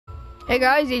Hey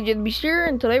guys, AJ the Beast here,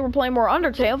 and today we're playing more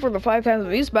Undertale for the 5 times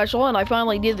V special, and I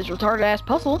finally did this retarded ass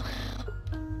puzzle.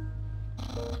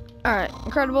 Alright,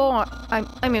 incredible.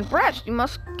 I'm impressed. You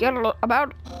must get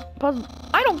about puzzle.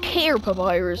 I don't care,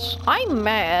 Papyrus. I'm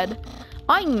mad.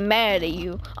 I'm mad at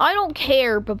you. I don't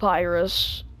care,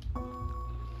 Papyrus.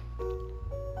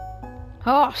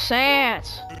 Oh,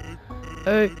 Sans.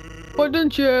 Hey, why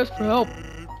didn't you ask for help?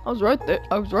 I was right there.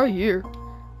 I was right here.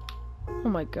 Oh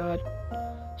my god.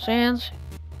 Sans.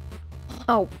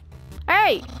 Oh.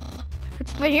 Hey!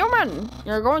 It's the human!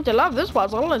 You're going to love this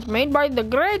puzzle. It's made by the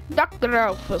great Dr.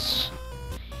 Alphys.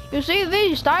 You see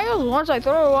these tiles? Once I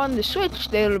throw on the switch,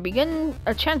 they'll begin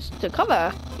a chance to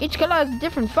cover. Each color has a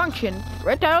different function.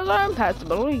 Red tiles are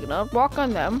impassable. You cannot walk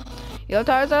on them. Yellow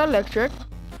tiles are electric.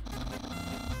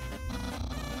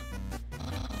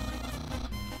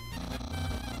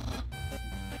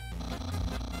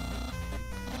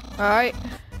 Alright.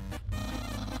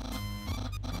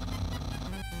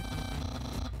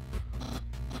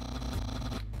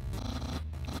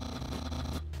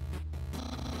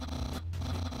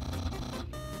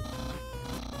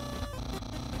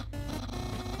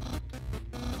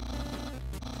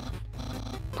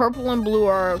 Purple and blue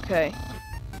are okay.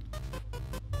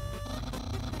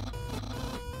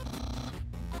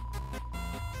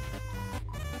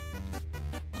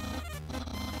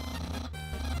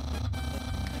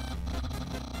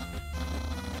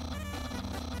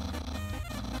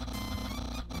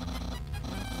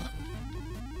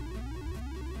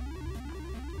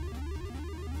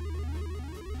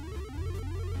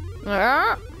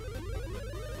 Ah.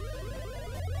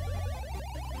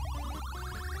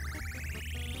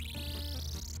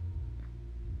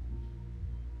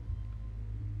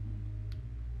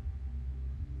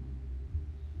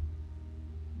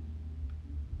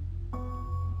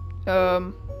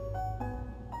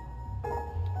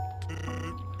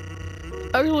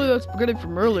 Actually, that's spaghetti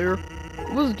from earlier.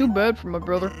 It wasn't too bad for my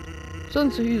brother.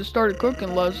 Since he started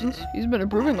cooking lessons, he's been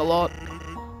improving a lot.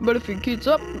 But if he keeps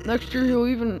up, next year he'll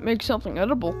even make something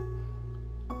edible.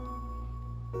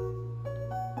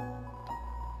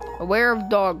 Aware of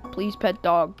dog. Please pet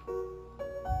dog.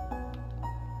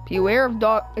 Beware of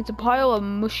dog. It's a pile of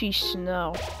mushy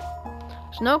snow.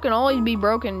 Snow can always be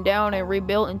broken down and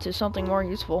rebuilt into something more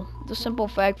useful. This simple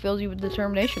fact fills you with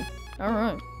determination.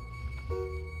 Alright.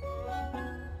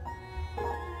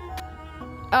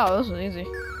 Oh, this is easy.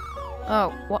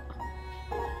 Oh, what?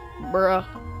 Bruh.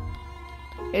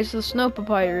 It's the snow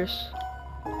papyrus.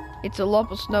 It's a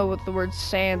lump of snow with the word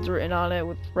Sans written on it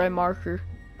with red marker.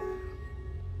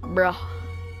 Bruh.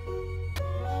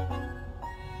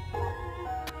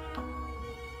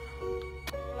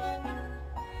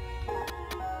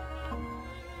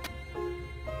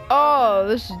 Oh,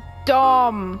 this is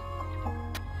dumb.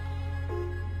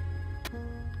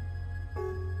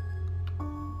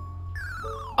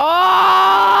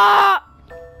 Ah!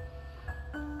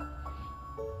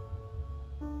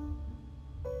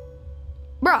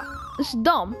 Bruh, this is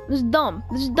dumb. This is dumb.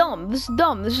 This is dumb. This is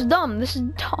dumb. This is dumb. This is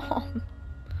dumb.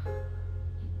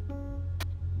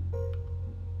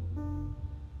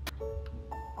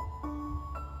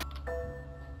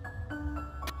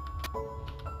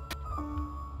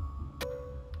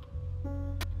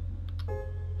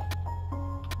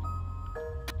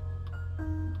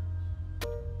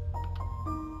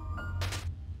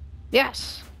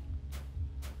 Yes.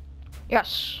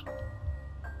 Yes.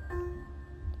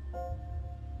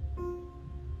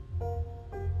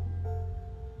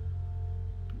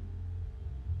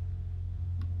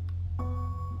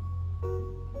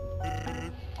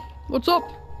 What's up?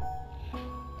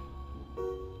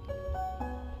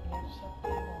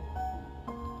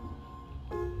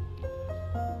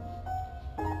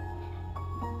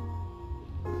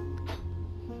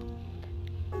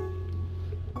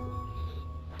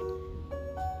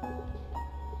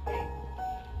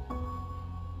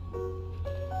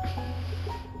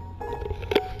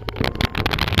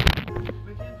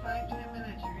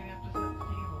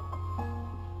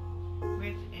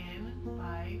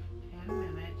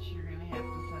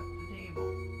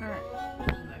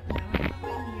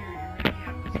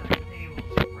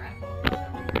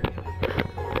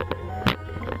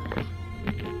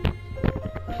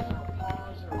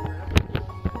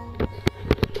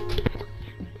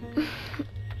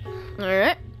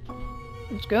 Alright,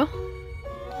 let's go.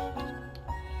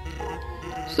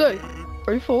 Say,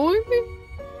 are you following me?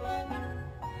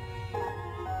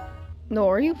 No,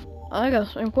 are you? I got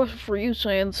the same question for you,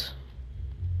 Sans.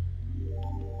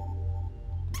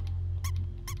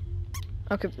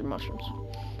 Okay, 3 mushrooms.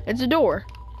 It's a door.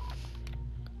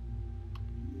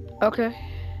 Okay.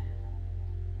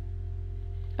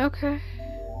 Okay.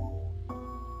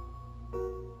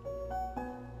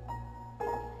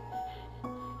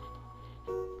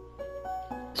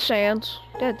 Sans.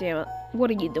 God damn it. What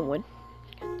are you doing?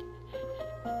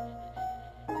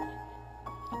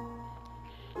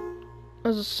 What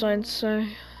does the sign say?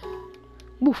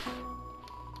 Woof.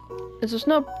 It's a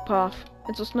snow puff.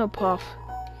 It's a snow puff.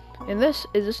 And this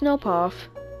is a snow puff.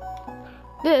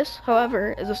 This,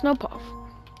 however, is a snow puff.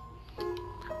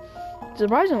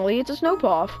 Surprisingly, it's a snow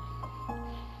puff.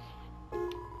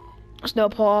 Snow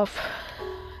puff.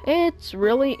 It's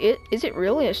really, is it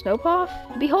really a snow puff?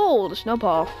 Behold, a snow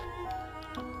puff.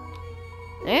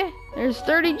 There's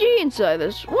 30G inside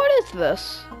this. What is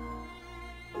this?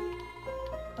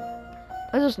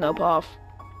 That's a snow puff.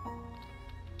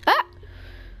 Ah!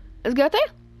 It's got that?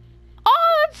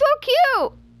 Oh, that's so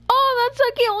cute! Oh, that's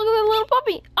so cute! Look at that little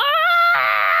puppy!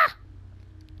 Ah!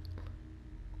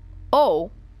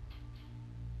 Oh.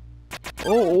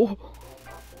 Oh.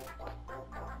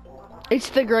 It's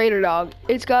the greater dog.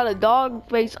 It's got a dog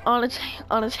face on its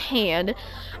hand,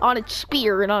 on its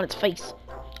spear, and on its face.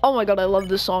 Oh my god, I love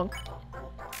this song.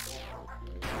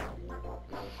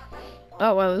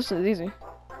 Oh wow, this is easy.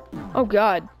 Oh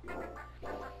god.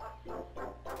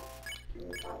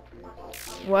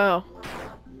 Wow.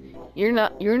 You're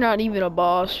not even a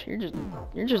boss.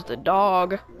 You're just a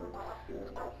dog.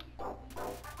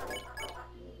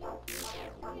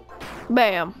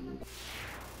 Bam.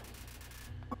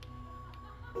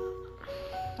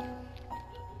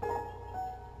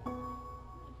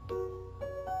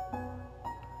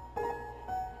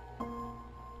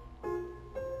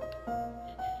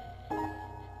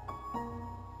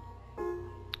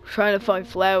 Trying to find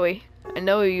Flowey. I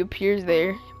know he appears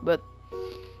there, but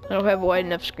I don't have a wide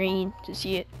enough screen to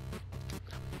see it.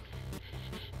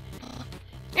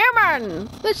 Airman!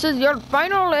 This is your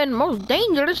final and most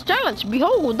dangerous challenge.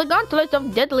 Behold, the Gauntlet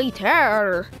of Deadly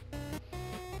Terror.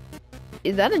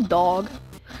 Is that a dog?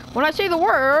 When I say the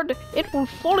word, it will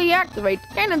fully activate.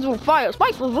 Cannons will fire,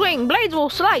 spikes will swing, blades will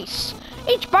slice.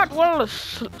 Each part will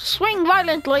swing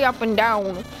violently up and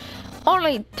down.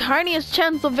 Only tiniest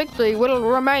chance of victory will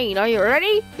remain. Are you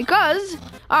ready? Because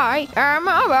I am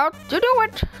about to do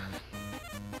it.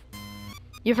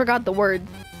 You forgot the word.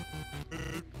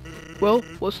 Well,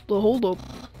 what's the hold up?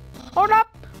 Hold up?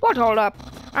 What hold up?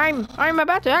 I'm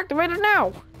about to activate it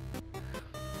now.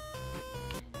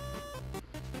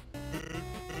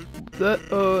 That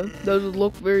doesn't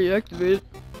look very activated.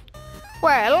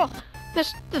 Well,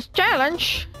 this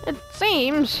challenge, it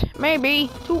seems, may be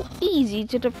too easy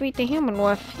to defeat the human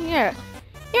with.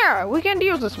 Yeah, we can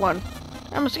use this one.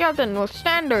 I'm a skeleton with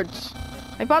standards.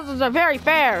 My puzzles are very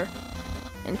fair,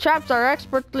 and chops are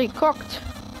expertly cooked.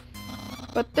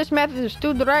 But this method is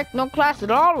too direct, no class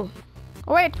at all.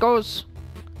 Away it goes.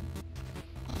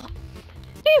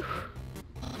 Phew.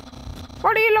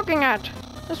 What are you looking at?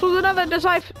 This was another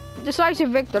decisive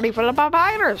victory for the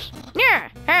Papyrus. Yeah.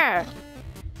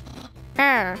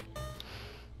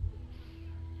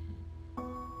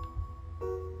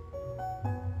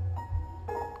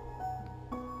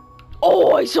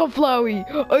 Oh, I saw Flowey.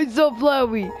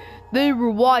 They were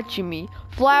watching me.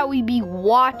 Flowey be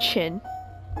watching.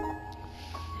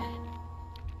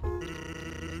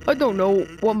 I don't know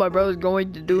what my brother's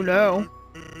going to do now.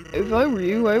 If I were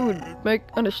you, I would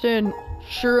understand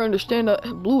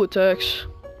blue attacks.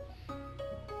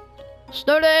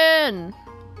 Snowden!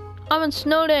 I'm in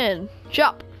Snowden.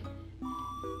 Shop.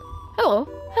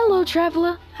 Hello,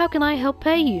 traveler. How can I help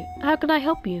you? I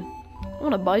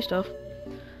want to buy stuff.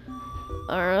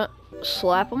 Alright,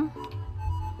 slap him.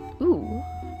 Ooh.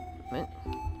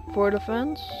 For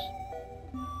defense.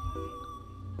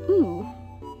 Ooh.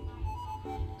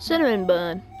 Cinnamon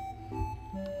bun.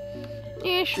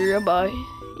 Yeah, sure, I'll buy.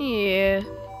 Yeah.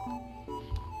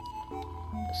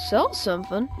 Sell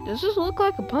something? Does this look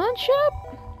like a pawn shop?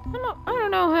 I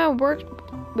don't know how it works,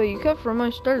 but you cut from I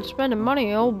started spending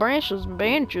money on old branches and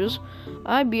benches,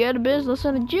 I'd be out of business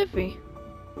in a jiffy.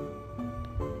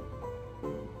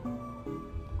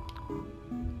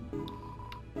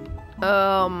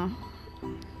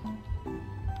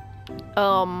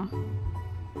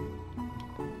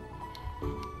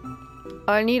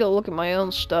 I need to look at my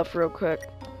own stuff real quick.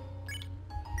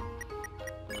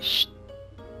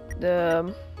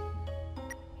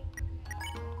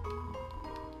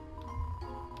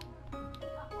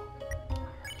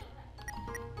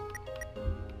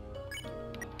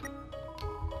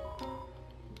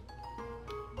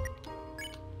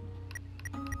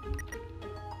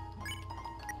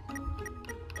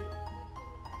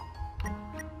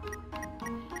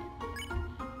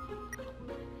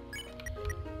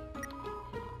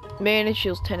 Man, it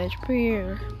shields 10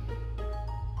 HP.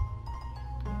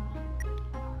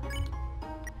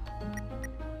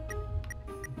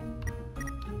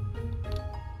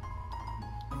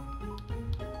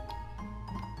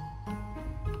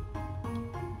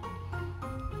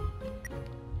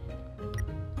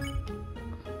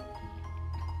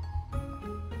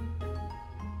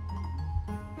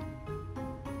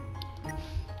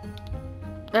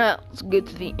 Let's get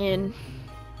to the inn.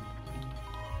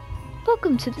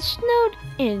 Welcome to the Snowed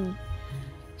Inn.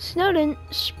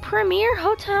 Snowden's premier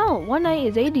hotel. One night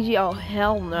is ADG. Oh,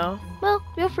 hell no. Well,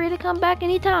 feel free to come back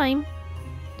anytime.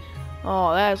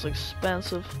 Oh, that's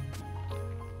expensive.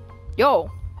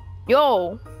 Yo!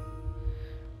 Yo!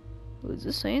 Is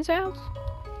this Saint's house?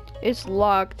 It's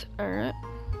locked. Alright.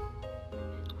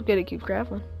 I'm gonna keep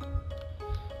traveling.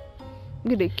 I'm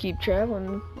gonna keep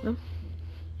traveling. No.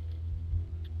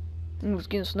 It's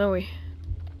getting snowy.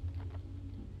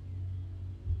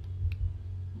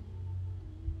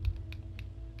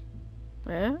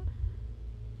 Yeah?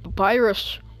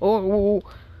 Papyrus. Oh.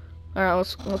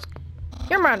 Alright, let's.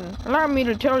 Here, man. Allow me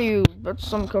to tell you about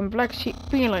some complex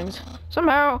feelings.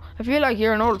 Somehow, I feel like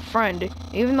you're an old friend,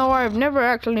 even though I've never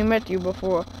actually met you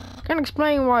before. Can't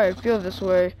explain why I feel this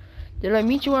way. Did I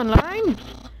meet you online?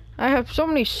 I have so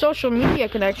many social media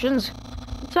connections.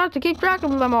 It's hard to keep track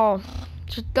of them all.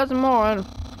 Just a dozen more, and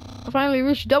I finally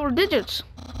reached double digits.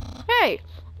 Hey,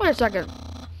 wait a second.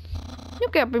 You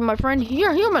can't be my friend.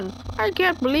 You're human. I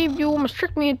can't believe you almost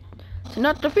tricked me into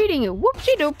not defeating you.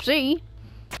 Whoopsie doopsie.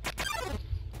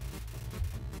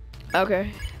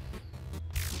 Okay.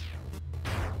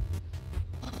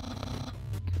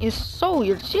 You're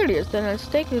serious? Then let's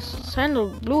take this sandal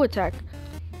blue attack.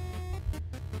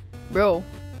 Bro,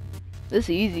 this is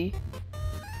easy.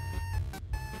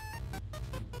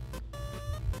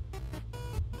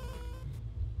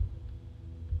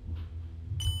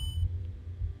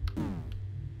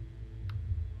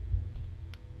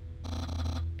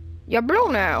 You're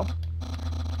blue now.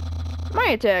 My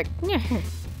attack.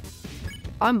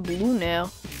 I'm blue now.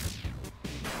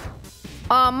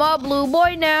 I'm a blue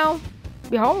boy now.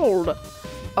 Behold.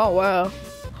 Oh, wow.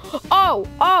 Oh!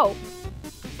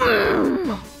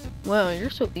 Wow, you're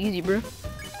so easy, bro.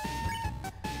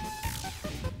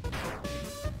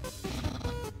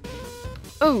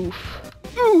 Oof.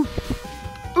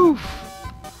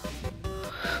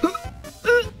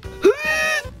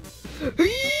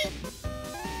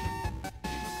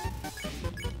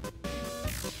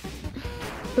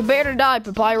 Prepare to die,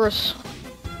 Papyrus.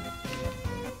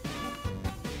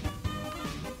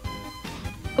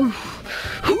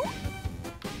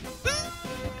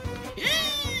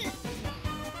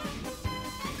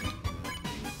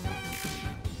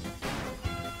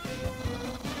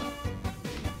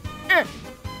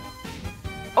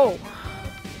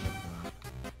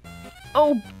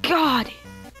 Oh God!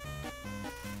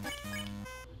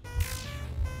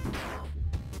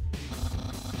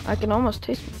 I can almost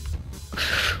taste it.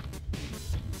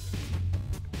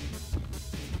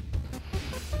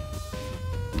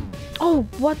 Oh,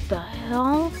 what the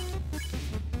hell?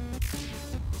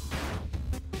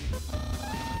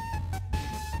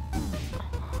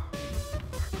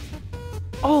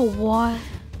 Oh, what?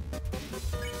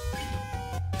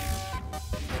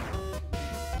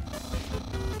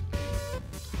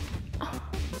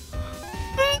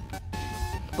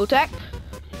 Attack.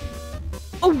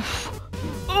 Oof.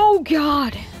 Oh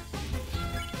God.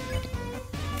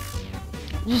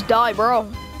 Just die,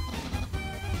 bro.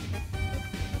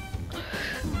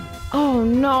 Oh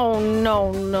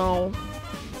no.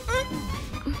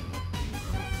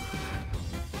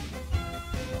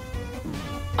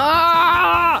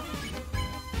 Ah!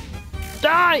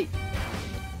 Die!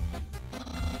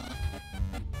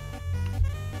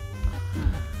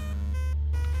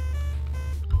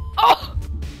 Oh!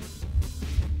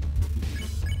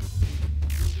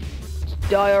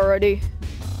 Die already.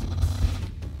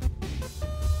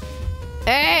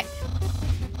 Eh!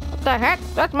 What the heck?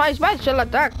 That's my special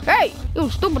attack. Hey, you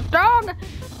stupid dog!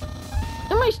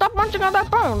 Let me stop munching on that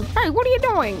bone. Hey, what are you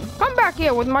doing? Come back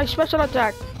here with my special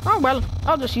attack. Oh well,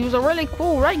 I'll just use a really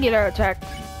cool regular attack.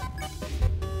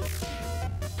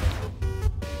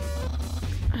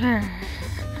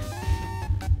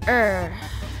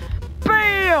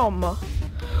 Bam!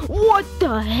 What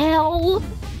the hell?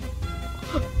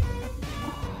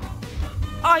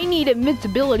 I need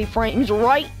invincibility frames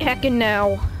right heckin'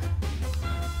 now.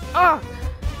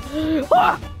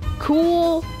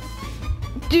 Cool.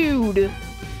 Dude.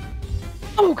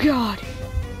 Oh God.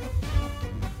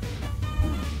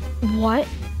 What?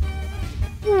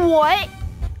 What?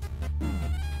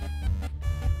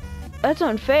 That's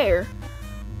unfair.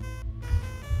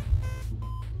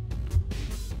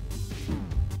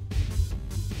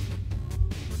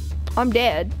 I'm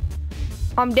dead.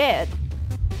 I'm dead.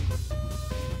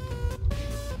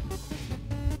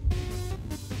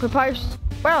 Papyrus.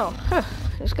 Well,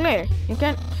 it's clear. You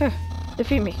can't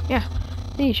defeat me. Yeah.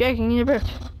 See, shaking in your boots.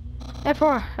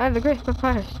 Therefore, I have the great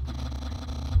Papyrus.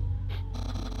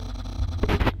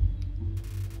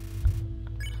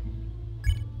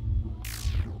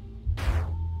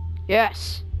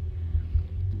 Yes.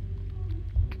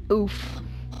 Oof.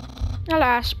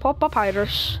 Alas, poor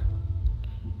Papyrus.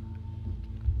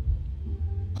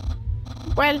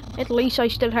 Well, at least I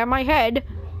still have my head.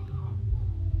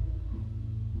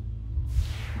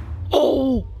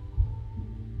 Oh!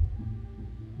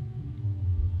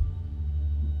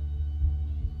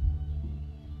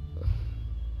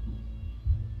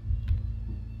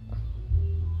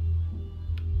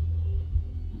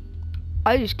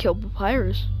 I just killed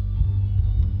Papyrus.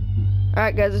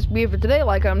 Alright guys, that's me for today.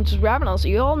 Like, I'm just rapping. I'll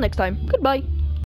see you all next time. Goodbye.